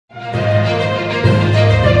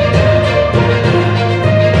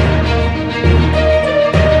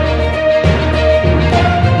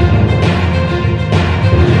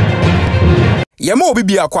Yema obi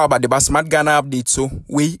bi akwa about the smart Ghana update so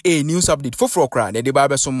we a news update for frokra ne de ba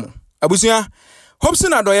besom. Abusua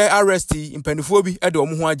Hopeson Adorye arrest impendufo bi e de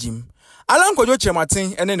omo ho agim. Alankojo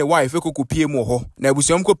chematin ene ne wife ekokopie mu ho na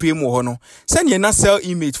abusuam kopie mu ho no. Se ne na sell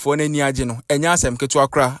image for na ni age no enya asem keto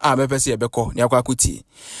akra a mepese ebekọ ne akwa akuti.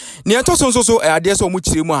 Ne etoso so ade so omo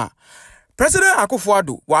chire mu a President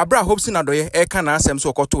Akufo-Addo wa bra Hopeson Adorye e ka na asem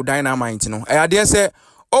so okoto dynamite no. Ade se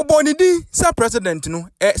Obonidi se president no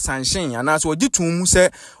sanction anaso ogitum se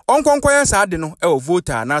onkonkoye sa ade no o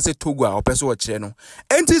voter na se Togo a opeso o kire no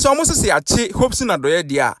enti so omo se ache Hopeson Adorye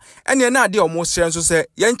dia ene na ade omo hye nso se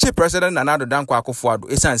yenche president na Addo Dankwa Akufo-Addo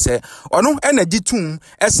esan se ono ena gitum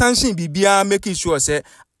sanction bibia make sure se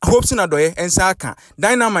Hopeson Adorye ensa aka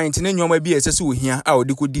dynamite ne nyoma bi esese ohia a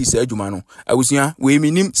odikodi se adwuma no awusua we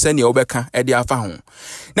minim se ne obeka e de afa ho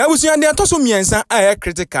na awusua de atoso miensa a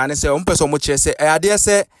critical ne se ompeso mo kire se ade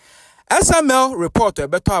se SML report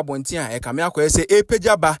ebeto abonti a ekame akwa se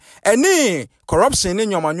epejaba ene corruption ne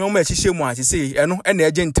nyoma ehihye mu asese eno ena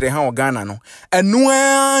eje ntre ha o Ghana no eno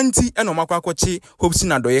anti eno makwa akwachi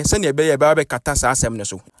Hopeson Adorye se ne ebe ye ba be kata sa asem ne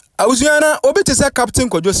so Awuziana obete se Captain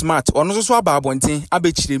Kojo Smart ono so aba abonten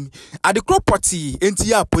abechirem ade property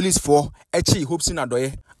enti ya police for echi Hopeson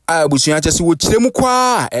Adorye abusuan chese wo chirem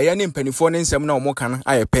kwa eye ne mpanifo ne nsem na omo kan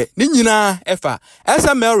ayepe ni nyina efa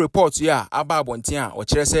SML report ya aba abonten a o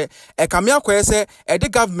kire se ekame akoye se ede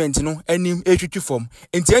government no anim etwitwi form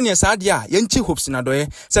enti ene saade a yenchi Hopeson Adorye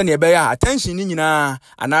se ne ebe ya attention ni nyina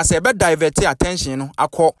anase ebe divert attention no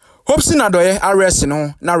akọ Hopeson Adorye arrest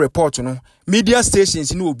no na report no media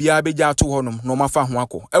stations ni obi abeja ato honom no mafa ho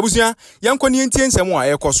akọ abusua yenko ne entie nsem a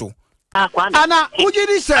ekoso ana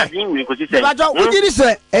ujiri se bajo ujiri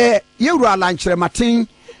se yewru alankyere matin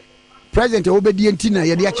president obedi enti na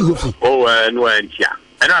ye de achi Hopeson no antia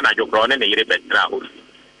ena na jokro ne yire betra ho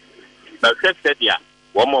na set dia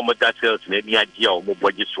wo mo motor sales na bi agi a wo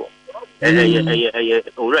bogi so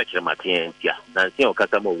owura kyere matin antia na nsia o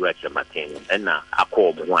kasa mo owura kyere matin ena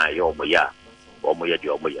akọ mo ayo mo ya de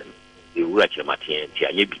omo ya owura kyere matin antia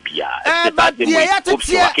ye bibia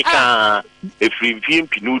wakika efrimfim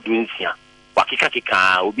pinudu nsia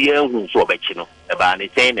wakika obi ehun so obechi no e ba ne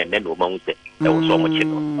ten ne no ma hu se e wo so mo chi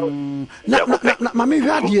no na mami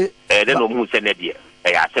hwadie de no mu se ne de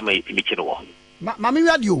e asema mi chi no wo mami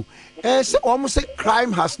hwadie se almost say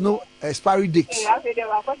crime has no expiry date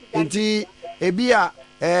enti ebia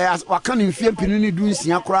waka ne mfiem pinuni du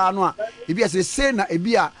nsia kora no a ebia se na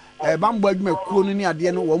ebia bambo adwuma kuo no ni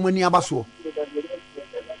ade no wo mani abaso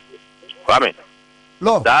amen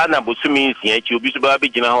lo da na busumi nsia echi obi so ba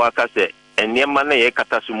begina ho aka se enema na ye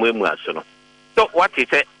kata so mu aso no so what is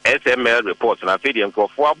SML report na fe de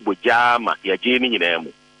nkofo aboja ma ya je ni nyina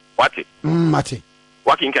mu what mate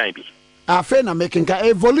working kan bi afe na making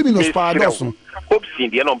ka voluminous paradox Hopeson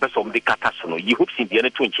de no person de kata so no yi Hopeson de no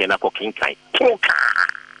to nche na kokin kan troka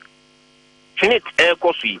finit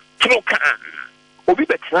kofi troka obi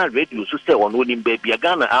betra radio so say wono nim ba bia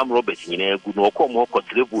Ghana am Robert nyina agu no okom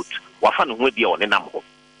okotre vote wafa no ho dia one nam ho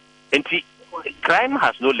enti crime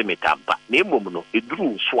has no limit amba na emom no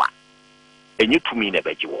eduru so a enye tumi na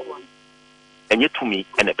beji wo enye tumi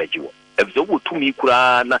na beji wo ezo wo tumi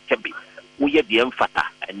kura na tebe wo ye de mfata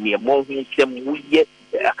ne mo ho nsem wo ye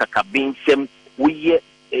akakabin nsem wo ye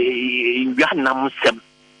nwanam nsem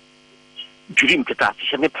dream keta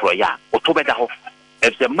se ne proya otobeda ho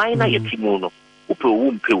ezo minor yetimu no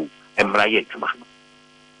upewu mpewu emra ye tuma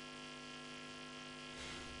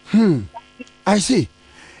I see.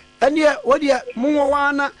 And yeah, what you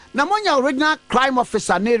Muwana Namonia original crime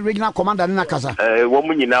officer, ne regional commander in Nakasa.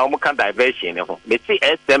 Woman, you know, can diversion. May say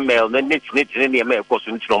SML, then it's in the American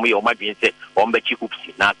Constitution, or my being said, on the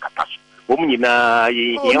Hopeson, not Katas. Woman, you know,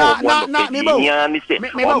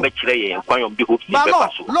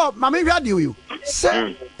 Lord, Mammy, how do you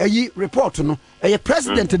say a report no a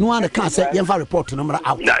president in one can't say Yemfa report to number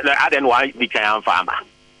out. I don't know why we can farmer.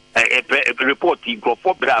 A report in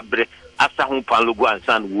Crawford. After home Palugo and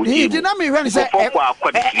San Wood, he did not mean when he said any for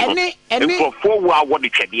what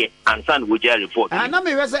it can be and San Wood report. And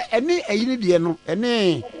I mean,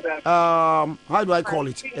 any how do I call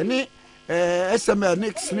it? Any SML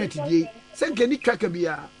next minute, send any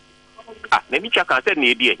crackabia. Let me check and said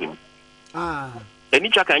near him. Any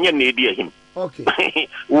check and near him. Okay.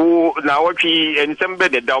 Oh, now what he and some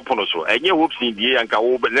better down Ponoso, and you hope in the and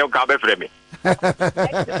go over no carbe frame.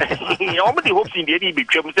 Nobody hopes in the end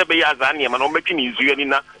became Sebeyazani and I'm making you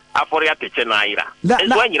in Aforia Techenaira.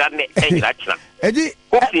 That's when you're not Eddie.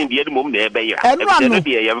 Hopes in the end moment,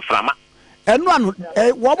 and from and one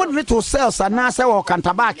woman little cells and Nasa or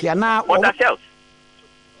Cantabaki and now what cells.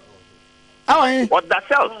 What that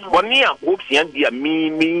sells? One year, hopes and dear me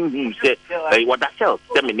who said, what that sells?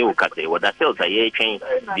 Them in new cut, what that sells, I change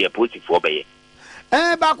the opposite for bay.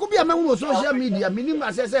 But could be a man with social media, minimum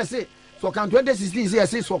as I say. So can 2016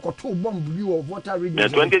 say so for 2 bomb view of water reading.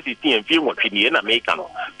 2016 film what in America.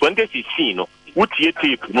 2016 no. What ye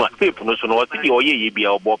tape no so no city or ye be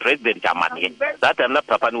our president Germany. That I'm not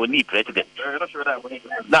papa no need president.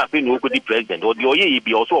 Now we no good president or the ye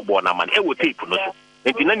be also born a man. E would tape no.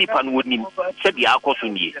 And in any pan would need said the alcohol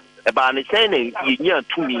about the saying ye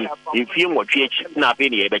to me in film what ye na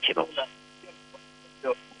penny a betchino.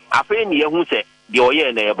 A penny who said the oye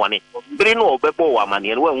and a bonnet. Brino bebo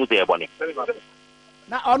money and one with a bonnet.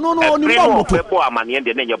 Now, no, bebo money and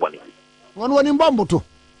the name bonnet. One in Bombo.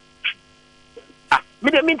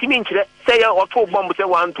 Me de minti say or 2 bombs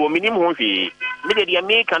one to a minimum fee. Me de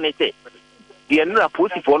American say. The another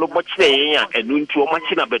pussy for no much say and into a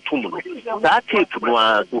machine of betum. That tape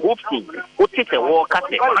was hoping. What is a war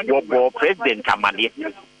cut or president Tamani?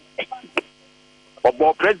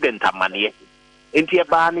 Or president Tamani? Into a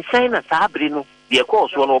barney sign a sabrino. The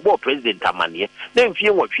course one or president Tamani. Then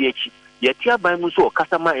fear what PH. Yet here by Muso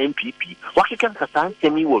customer MPP. What you can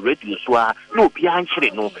semi will reduce no behind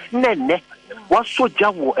no. Nene. What so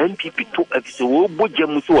Jawo MPP to so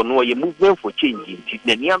Bojamuso no a movement for changing.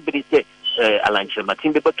 Nanyam say Alan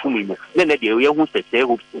Martin Beba to me. Then the area who says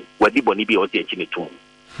what the Bonibi or teaching it to.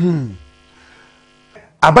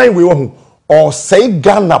 Abai we won or say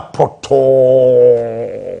Ghana poto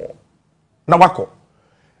Nawako.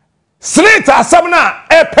 Slita Samna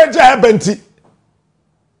e peja ebenti.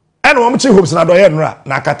 And Wamchi hopes na Adorye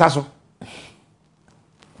na kataso.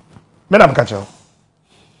 Madam Kacho.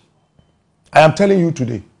 I am telling you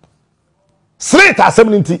today. Straight at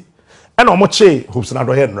 70 and Omoche hopes na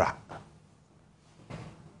Adorye.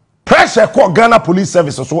 Pressure call Ghana Police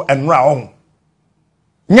Service so and round.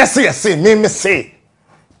 Yes, me say.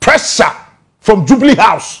 Pressure from Jubilee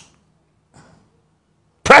House.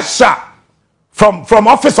 Pressure from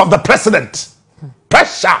office of the president.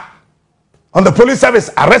 Pressure on the police service.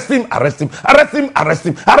 Arrest him.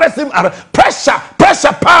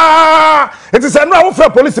 Pressure pa. It is a no for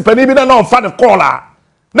police penny be no for the caller.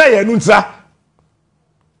 Na ye nunza.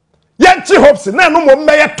 Yanchi hopes na no more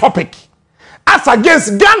mayor topic. As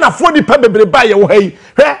against Ghana for the pebebre by your way.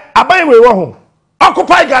 Abai we wo.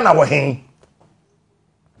 Occupy Ghana wo hen.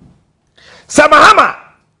 Samahama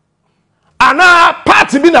ana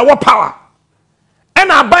party bi na wo power.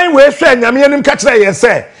 And abai we hwe nyame anim ka kire ye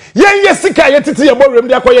say yen yesika yetiti ye borem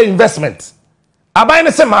de akoye investment. Abai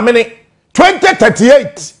ne se mamene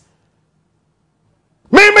 2038.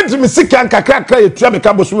 Me me sika nkakra ye tua me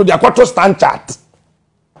ka bosu de akoto stand chart.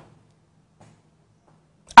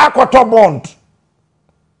 Akoto bond.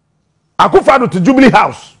 Akufado to Jubilee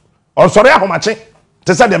House. On sorry ahomache.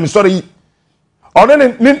 Te say dem sorry. Ono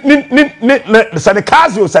ne se de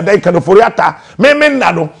Casio se de kanoforiata me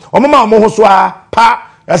nado. Omama omo ho so pa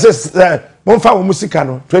say monfa wo musika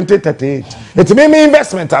no 2038. It me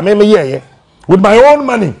investment me ye with my own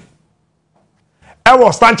money. I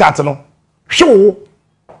was stand chart no. Show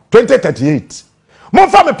 2038.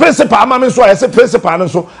 Monfa me principal amame so I say principal no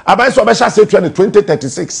so abai so be sha say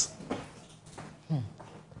 2036.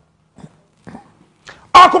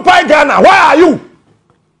 Occupy Ghana. Why are you?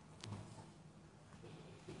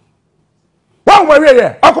 One way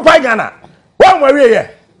here. Occupy Ghana. One way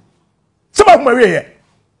here. Some of my way here.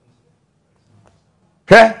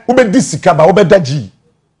 Ube this sikaba ube daji.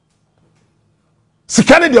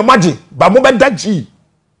 Sikane di omaji ba mo be daji.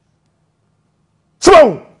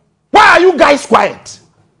 So why are you guys quiet?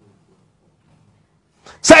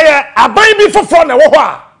 Say abai bi fofo na wo ho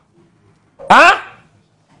a. Huh?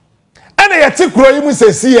 Ene yeti kuro yi mu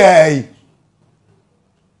se si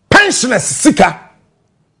pensioners sika.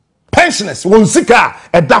 Pensioners won sika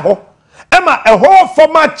eda ho. Emma a whole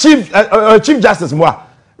former chief justice moa.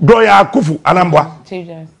 Gloria Kufu Anambwa. Chief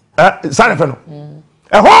Justice.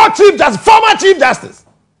 A whole chief justice, former chief justice.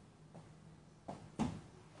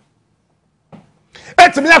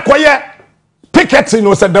 It's me akoye picketing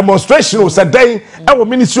was a demonstration was a day at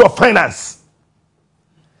Ministry of Finance.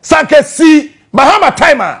 Sanke si Mahama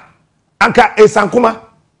Timer anka esankuma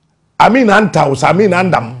Amin Anta was Amin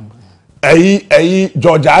Andam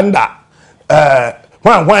Georgia Anda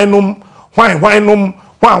whinum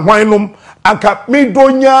anka mi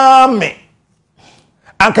donya me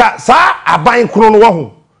anka sa aban kro no wo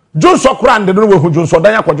ho jonso kra ande no wo ho jonso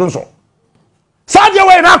dan akwa jonso sa je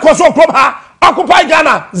we na akoso krom ha occupy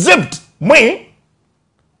Ghana zipped me.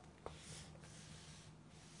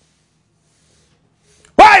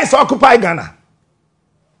 Why is occupy Ghana?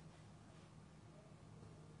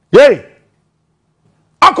 Yay,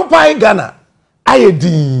 occupy Ghana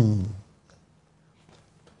ayedin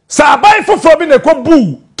sabai foforo bi ne ko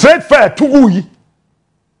bu trade fair tugu yi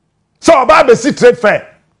so oba be si trade fair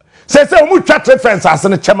se omu twa trade fair nsase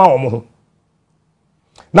ne chema wo ho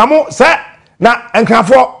na mo se na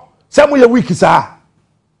enkrafo se mo ye week sa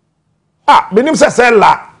benim se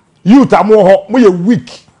la youth amo ho mo ye week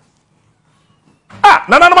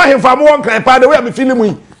nana ma hemfa mo won kan pa de we am film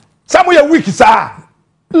yi se mo ye week sa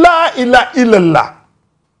la ila illallah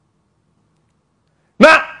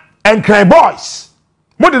na enkran boys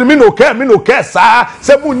mo de me no care sa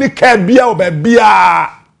se mo ni care bia o ba bia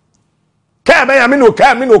care me ya me no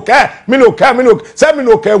care se me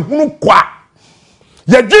no care hunu kwa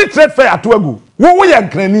ye dwi trade fair ato agu wo ye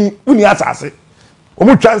nkrani uni asase o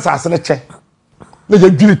mu twa asase ne che na ye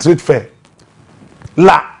dwi trade fair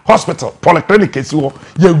la hospital polyclinic esi wo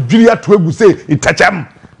ye dwi ato agu se itachem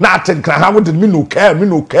na atenkran ha wo de me no care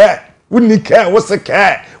uni care wo se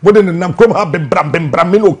care wo de nam krom ha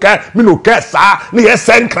bembram me no care sa na ye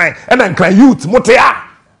senkran e na nkran youth motea